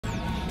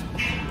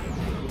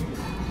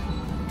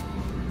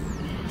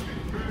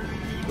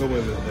Oh, wait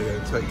a minute. I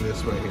gotta tighten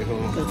this right here.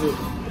 Hold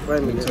on. Wait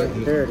a minute.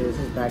 There it is.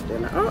 It's back there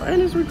now. Oh,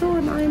 and it's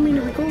recording. I didn't mean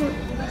to record.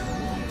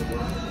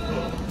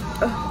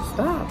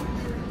 Stop.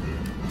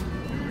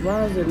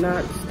 Why is it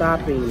not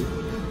stopping?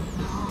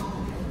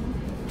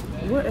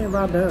 What have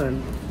I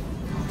done?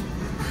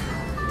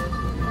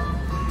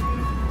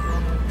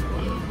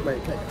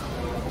 Wait.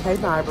 Hey,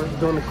 Vibers,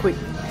 doing a quick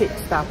pit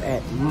stop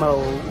at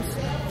Moes.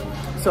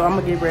 So I'm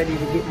gonna get ready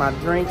to get my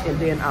drink and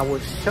then I will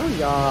show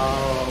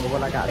y'all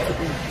what I got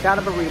to eat. Got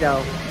a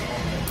burrito.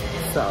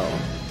 So,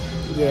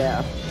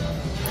 yeah.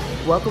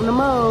 Welcome to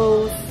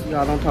Moes.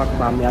 Y'all don't talk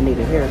about me. I need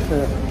a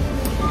haircut.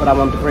 But I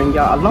wanted to bring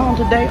y'all along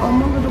today on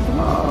my little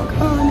vlog,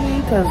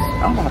 honey, because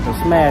I'm about to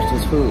smash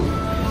this food.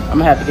 I'm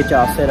gonna have to get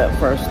y'all set up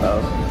first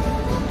though.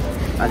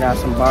 I got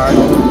some bars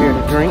here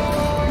to drink.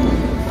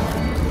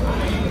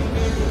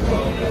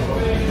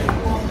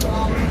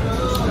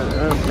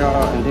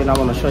 And then I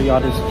want to show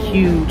y'all this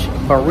huge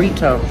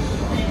burrito.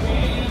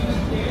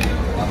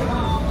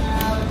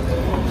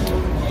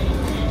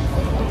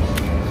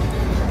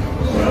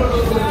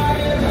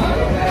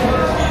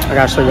 I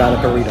gotta show y'all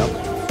the burrito.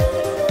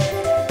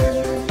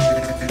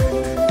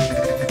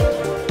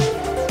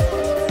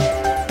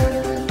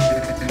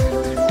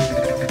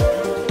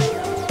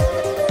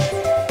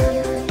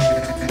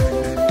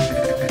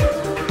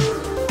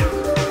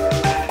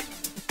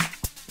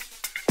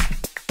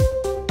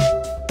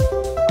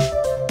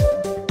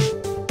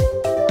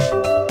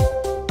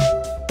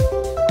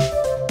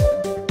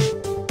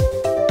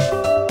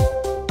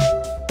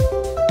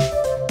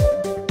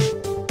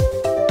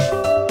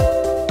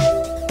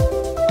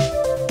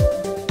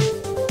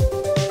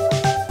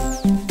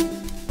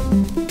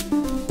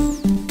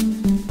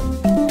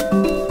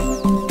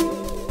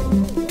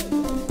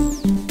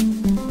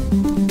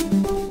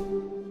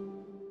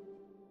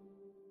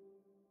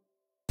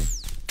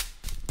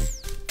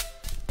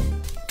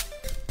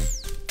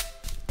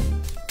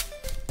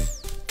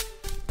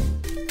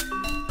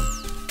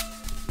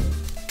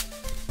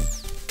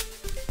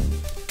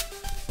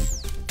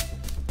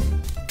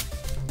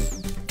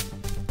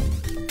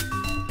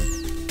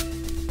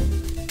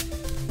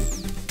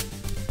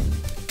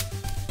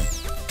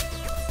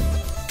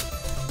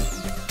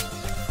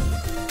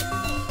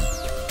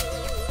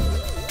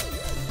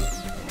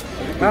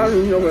 I don't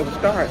even know where to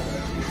start.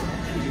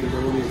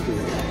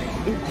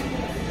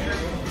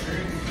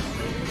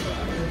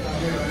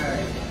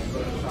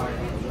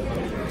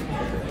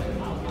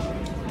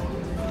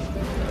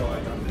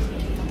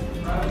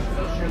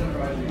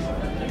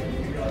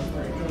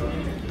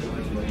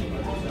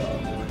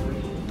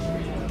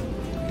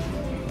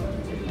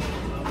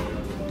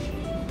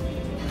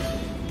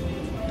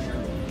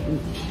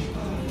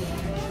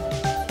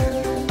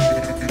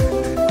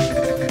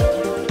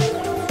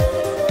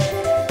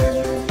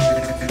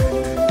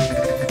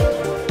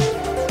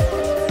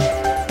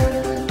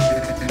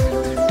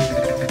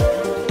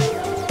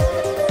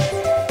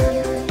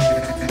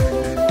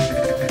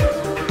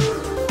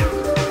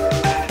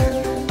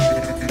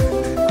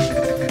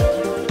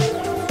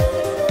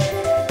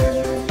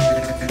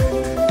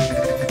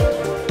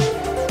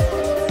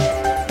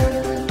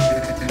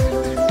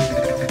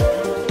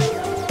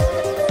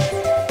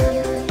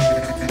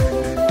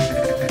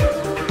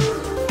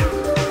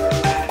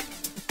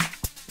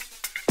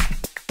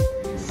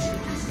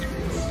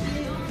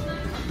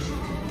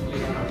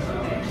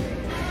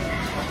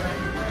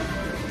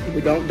 We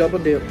don't double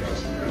dip.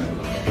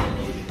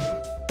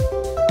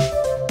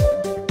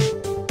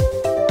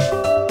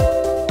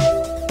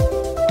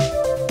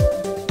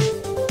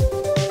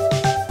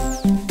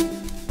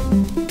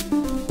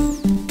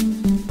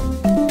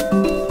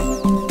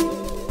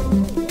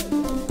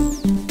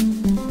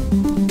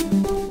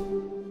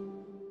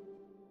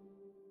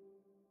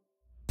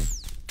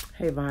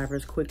 Hey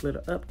Vibers, quick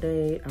little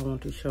update. I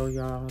want to show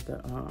y'all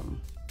the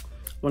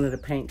one of the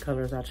paint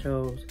colors I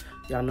chose.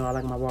 Y'all know I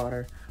like my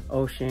water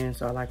ocean,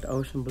 so I like the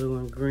ocean blue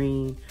and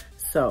green.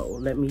 So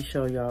let me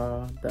show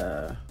y'all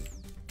the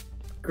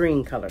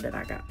green color that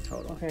I got.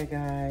 Hold on. Okay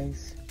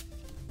guys,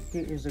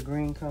 here is the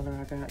green color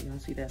I got. Y'all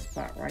see that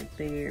spot right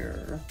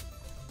there?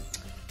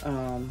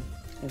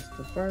 It's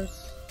the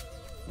first,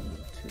 1,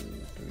 2,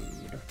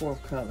 3, the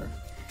fourth color.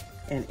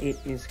 And it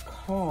is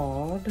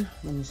called,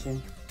 let me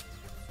see.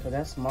 So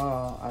that's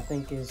small. I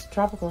think it's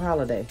Tropical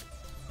Holiday.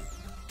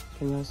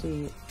 Can y'all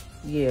see it?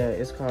 Yeah,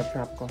 it's called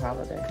Tropical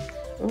Holiday.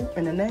 Oh,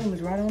 and the name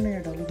is right on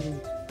there, though. Look at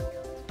it.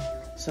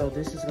 So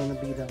this is gonna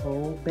be the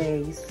whole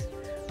base,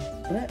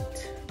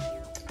 but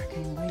I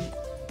can't wait.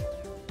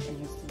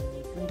 And it's the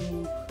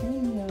Glidden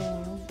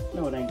Premium.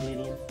 No, it ain't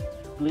Glidden.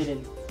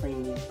 Glidden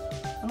Premium.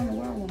 I don't know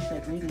why I want to say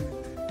Glidden,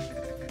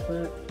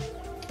 but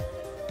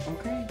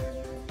okay.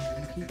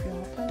 I'll keep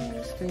y'all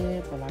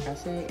posted. But like I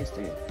said, it's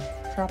the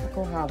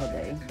Tropical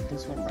Holiday.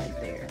 This one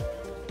right there.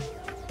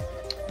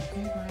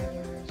 Okay, bye.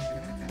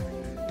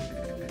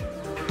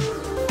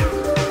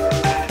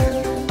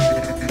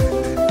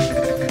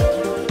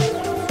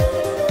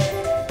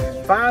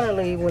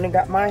 Finally, when I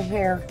got my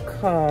hair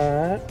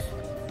cut,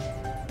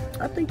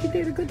 I think you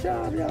did a good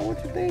job, y'all.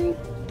 What you think?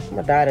 I'm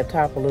gonna dye the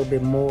top a little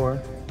bit more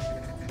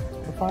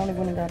finally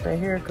went and got that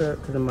haircut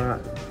because in my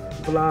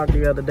vlog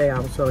the other day, I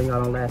was telling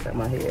y'all don't laugh at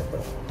my head,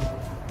 but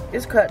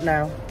it's cut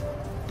now.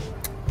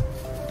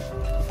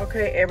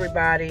 Okay,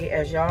 everybody,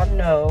 as y'all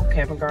know,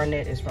 Kevin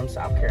Garnett is from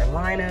South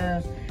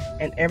Carolina,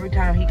 and every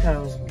time he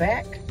comes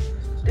back,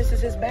 this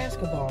is his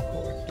basketball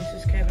court. This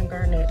is Kevin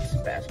Garnett's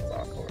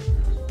basketball court.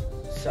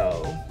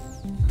 So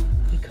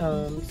he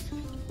comes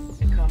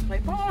and come play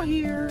ball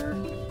here.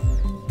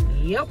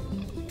 Yep.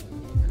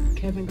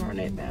 Kevin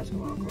Garnett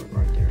basketball court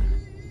right there.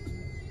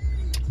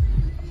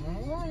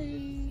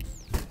 Alright.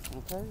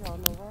 Okay, y'all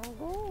know where I'm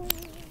going.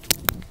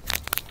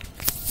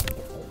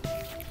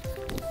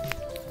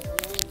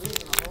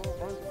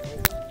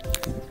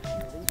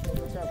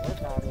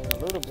 A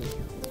little bit.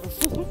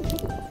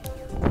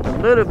 A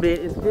little bit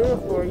is good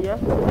for you.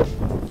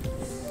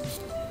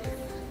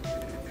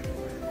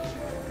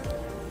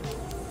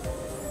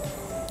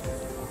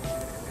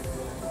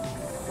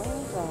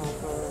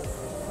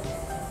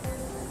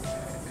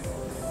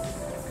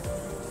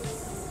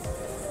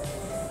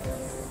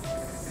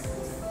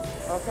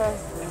 Okay,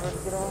 you ready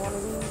to get on one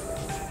of these?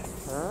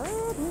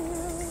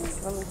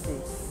 Let me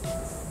see.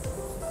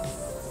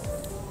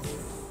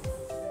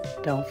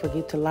 Don't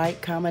forget to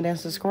like, comment, and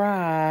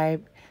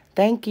subscribe.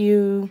 Thank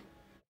you.